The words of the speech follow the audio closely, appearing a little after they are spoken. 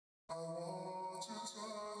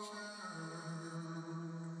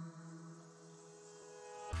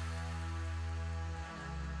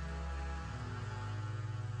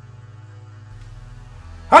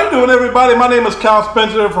How you doing, everybody? My name is Kyle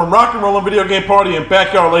Spencer from Rock and Rollin' Video Game Party and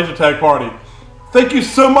Backyard Laser Tag Party. Thank you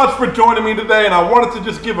so much for joining me today, and I wanted to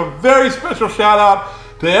just give a very special shout out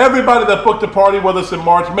to everybody that booked a party with us in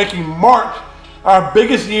March, making March our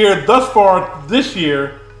biggest year thus far this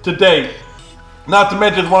year to date. Not to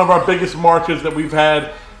mention one of our biggest Marches that we've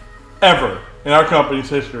had ever in our company's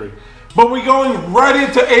history. But we're going right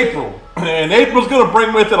into April, and April's going to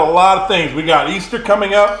bring with it a lot of things. We got Easter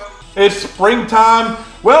coming up. It's springtime.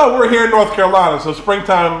 Well, we're here in North Carolina, so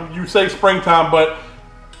springtime, you say springtime, but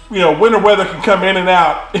you know, winter weather can come in and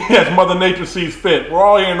out as Mother Nature sees fit. We're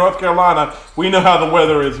all here in North Carolina. We know how the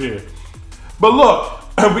weather is here. But look,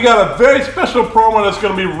 we got a very special promo that's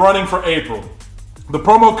going to be running for April. The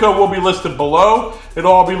promo code will be listed below.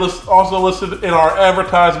 It'll all be also listed in our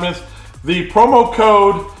advertisements. The promo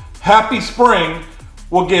code Happy Spring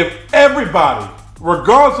will give everybody,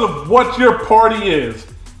 regardless of what your party is,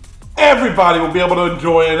 everybody will be able to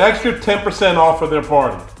enjoy an extra 10% off of their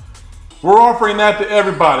party. We're offering that to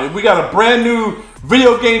everybody. We got a brand new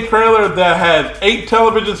video game trailer that has 8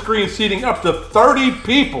 television screens seating up to 30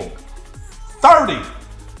 people. 30!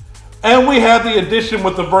 And we have the addition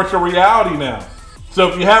with the virtual reality now. So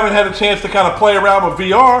if you haven't had a chance to kind of play around with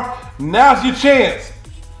VR, now's your chance.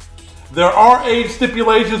 There are age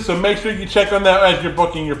stipulations, so make sure you check on that as you're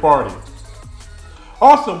booking your party.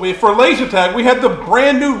 Also, for laser tag, we had the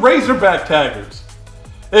brand new Razorback taggers.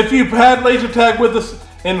 If you've had laser tag with us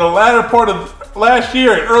in the latter part of last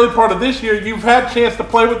year and early part of this year, you've had a chance to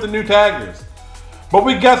play with the new taggers. But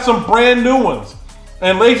we got some brand new ones.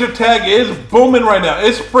 And laser tag is booming right now.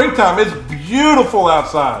 It's springtime. It's beautiful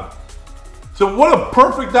outside. So what a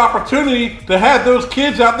perfect opportunity to have those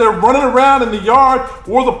kids out there running around in the yard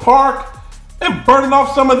or the park and burning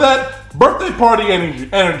off some of that birthday party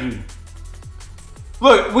energy.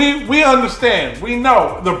 Look, we understand. We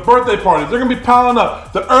know the birthday parties, they're going to be piling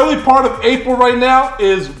up. The early part of April right now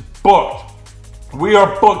is booked. We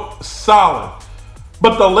are booked solid.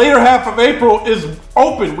 But the later half of April is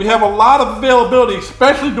open. We have a lot of availability,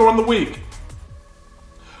 especially during the week.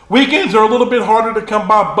 Weekends are a little bit harder to come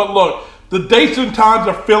by, but look, the dates and times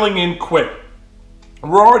are filling in quick.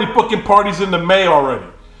 We're already booking parties into May already.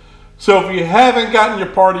 So if you haven't gotten your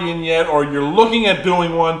party in yet, or you're looking at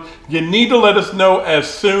doing one, you need to let us know as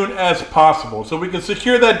soon as possible so we can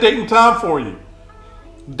secure that date and time for you.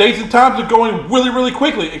 Dates and times are going really, really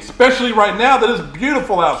quickly, especially right now that it's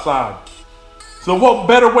beautiful outside. So what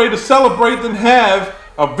better way to celebrate than have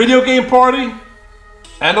a video game party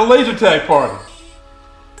and a laser tag party?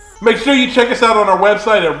 Make sure you check us out on our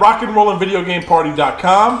website at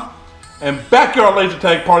rockandrollinvideogameparty.com and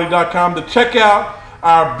backyardlasertagparty.com to check out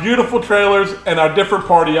our beautiful trailers and our different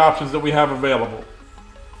party options that we have available.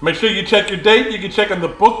 Make sure you check your date. You can check on the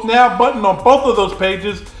Book Now button on both of those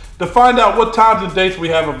pages to find out what times and dates we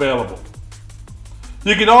have available.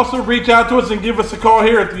 You can also reach out to us and give us a call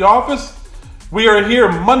here at the office. We are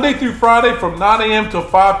here Monday through Friday from 9 a.m. till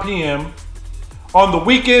 5 p.m. On the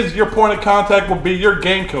weekends, your point of contact will be your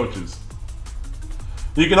game coaches.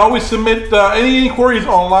 You can always submit any inquiries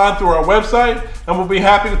online through our website, and we'll be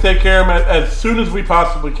happy to take care of them as soon as we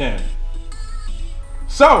possibly can.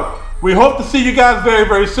 So, we hope to see you guys very,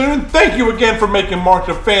 very soon. Thank you again for making March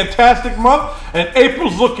a fantastic month, and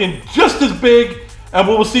April's looking just as big, and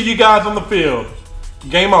we will see you guys on the field.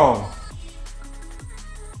 Game on.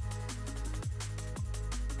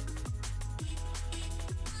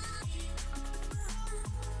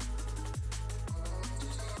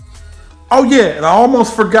 Oh yeah, and I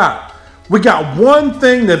almost forgot. We got one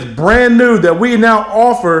thing that's brand new that we now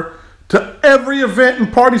offer to every event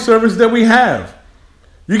and party service that we have.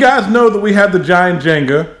 You guys know that we have the giant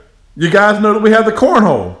Jenga. You guys know that we have the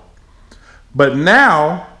cornhole. But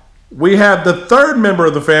now we have the third member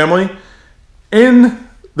of the family in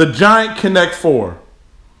the giant Connect 4.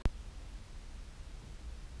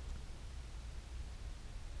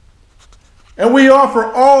 And we offer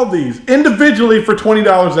all these individually for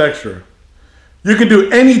 $20 extra. You can do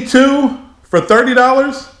any two for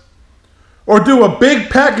 $30 or do a big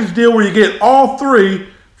package deal where you get all three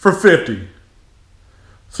for $50.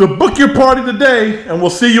 So book your party today and we'll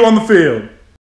see you on the field.